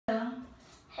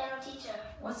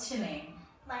What's your name?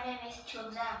 My name is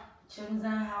Trường. Giang,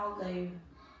 how old are you?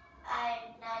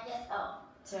 I'm 9 years old.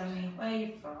 Tell me, where are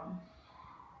you from?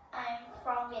 I'm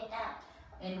from Vietnam.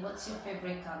 And what's your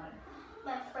favorite color?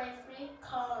 My favorite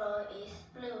color is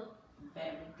blue.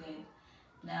 Very good.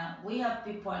 Now, we have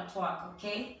people at work,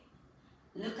 okay?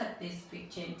 Look at this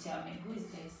picture and tell me, who is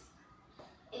this?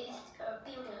 It's a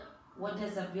builder. What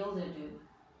does a builder do?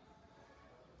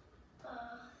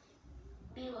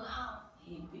 Build a house.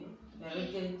 He builds. Very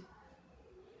good.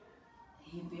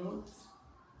 He builds.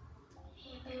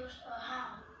 He builds a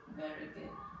house. Very good.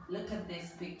 Look at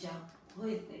this picture. Who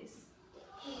is this?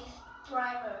 He's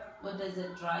driver. What does a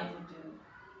driver do?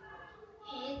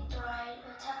 He drives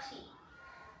a taxi.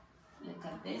 Look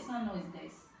at this one. Who is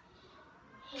this?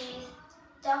 He's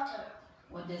doctor.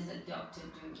 What does a doctor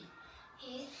do?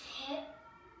 He's head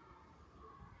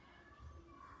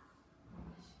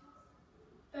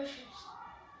patients.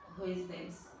 Who is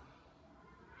this?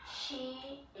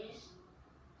 She is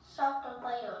soccer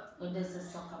player. What does a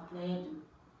soccer player do?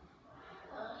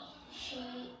 She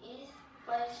is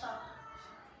play soccer.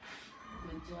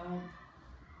 Good job.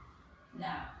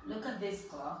 Now, look at these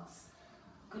clocks.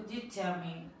 Could you tell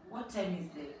me what time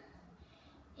is it?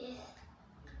 It's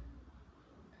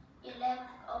 11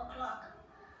 o'clock.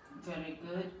 Very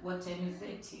good. What time is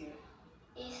it here?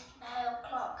 It's 9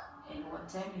 o'clock. And what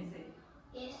time is it?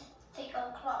 It's 6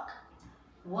 o'clock.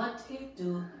 What do you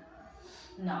do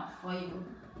now for you?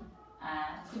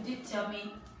 Could you tell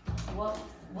me what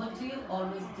do you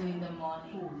always do in the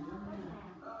morning?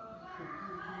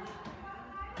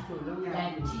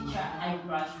 Like teacher, I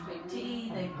brush my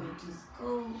teeth, I go to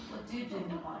school. What do you do in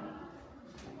the morning?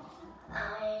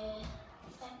 I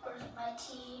brush my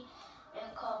teeth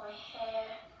and comb my hair.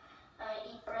 I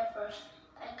eat breakfast.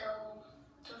 I go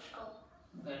to school.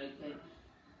 Very good.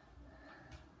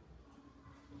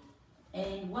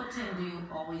 And what time do you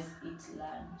always eat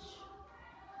lunch?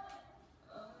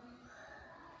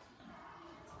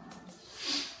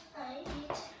 I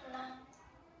eat lunch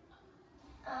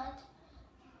at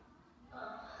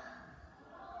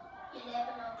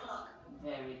 11 o'clock.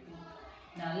 Very good.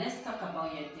 Now let's talk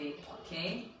about your day,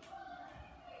 okay?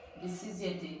 This is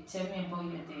your day. Tell me about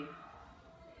your day.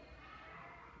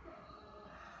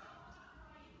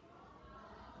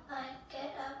 I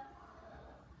get up.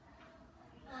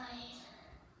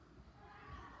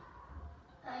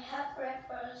 I have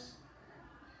breakfast.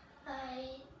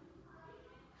 I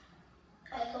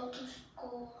go to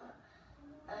school.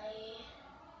 I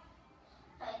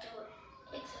do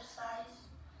exercise.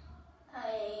 I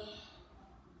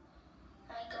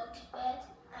go to bed.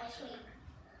 I sleep.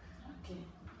 Okay.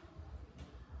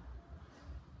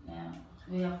 Now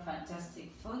we have fantastic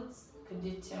foods. Could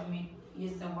you tell me,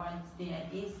 use the words there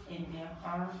is and there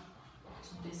are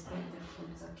to describe the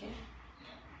foods, okay?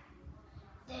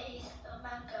 There is a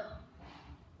mango.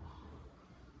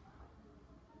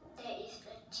 There is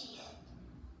a cheese.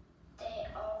 There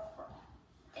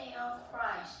are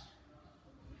fries.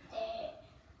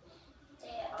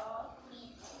 There are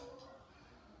meats.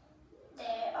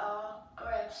 There are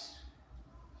grapes.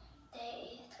 There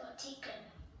is a chicken.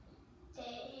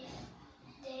 There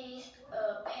is a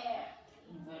pear.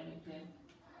 Very good.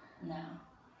 Now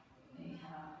we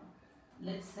have,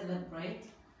 let's celebrate.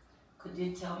 Could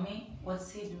you tell me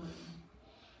what's he doing?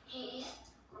 He is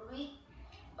reading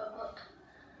a book.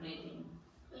 Reading.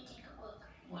 Reading a book.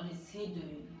 What is he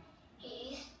doing?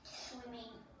 He is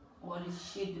swimming. What is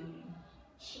she doing?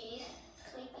 She is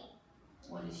sleeping.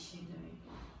 What is she doing?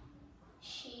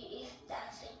 She is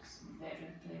dancing.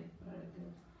 Very good, very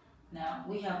good. Now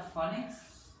we have phonics.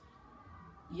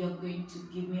 You're going to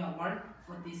give me a word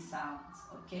for these sounds,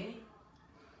 okay?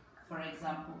 For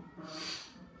example,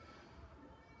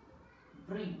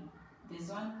 bring. This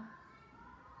one.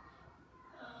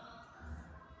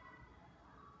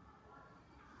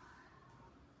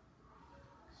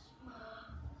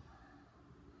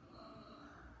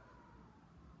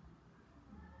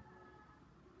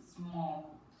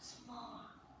 Small. Small.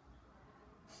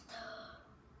 Stir.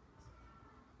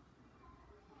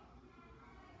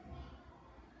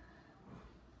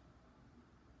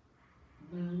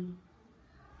 Blue.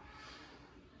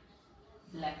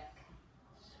 Black.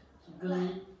 Glue.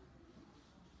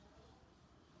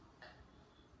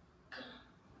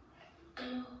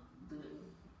 Glue.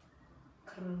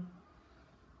 Glue.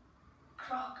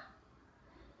 Croc.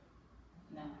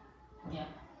 No. Yeah.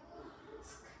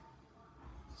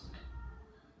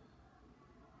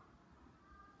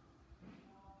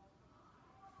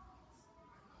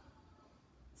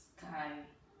 Sky.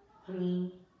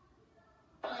 Plane.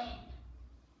 Plane.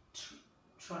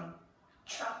 Truck.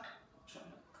 Truck. Truck.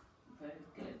 Very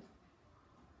good.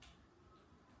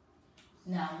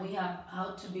 Now we have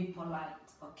how to be polite,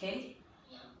 okay?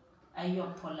 Yeah. Are you a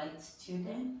polite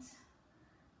student?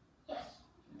 Yes.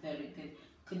 Very good.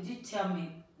 Could you tell me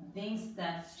things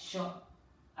that show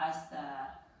us the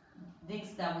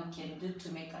things that we can do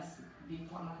to make us be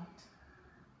polite?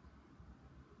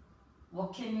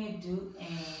 What can you do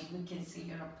and we can say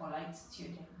you're a polite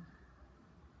student?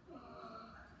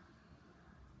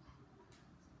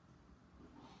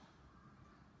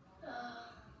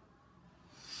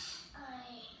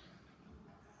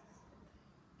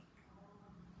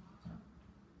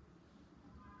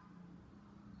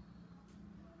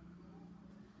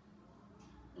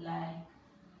 Like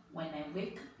when I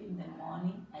wake up in the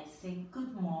morning, I say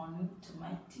good morning to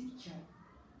my teacher.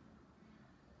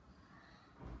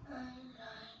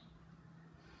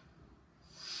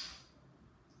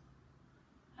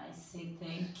 I say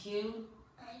thank you.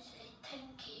 I say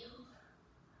thank you.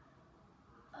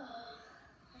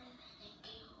 Thank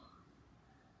you.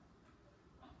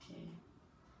 Okay.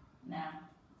 Now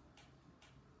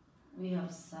we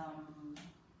have some.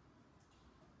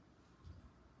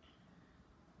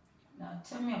 Now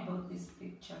tell me about this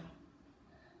picture.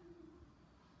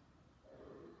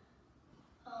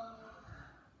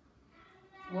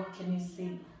 What can you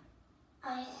see?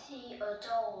 I see a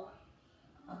door.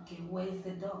 Okay, where is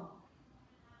the door?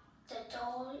 The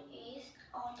door is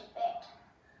on the bed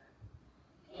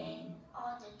And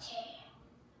on the chair.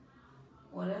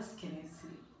 what else can you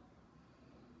see?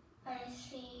 I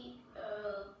see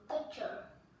a picture.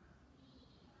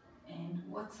 And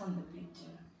what's on the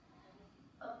picture?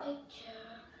 A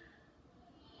picture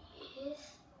is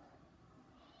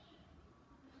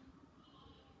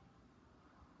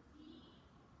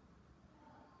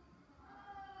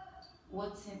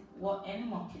what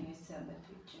animal can you see on the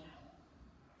picture?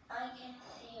 I can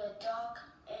see a dog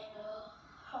and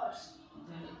a horse.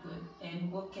 Very good.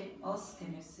 And what else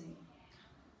can you see?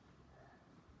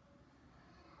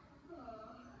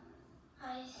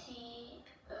 I see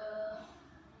a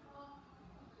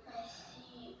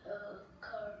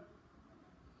girl.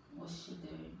 What's she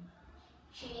doing?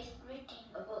 She is reading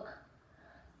a book.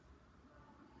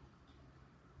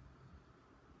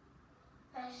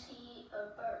 I see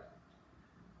a bird.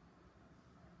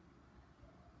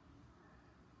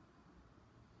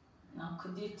 Now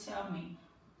could you tell me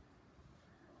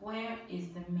where is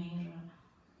the mirror?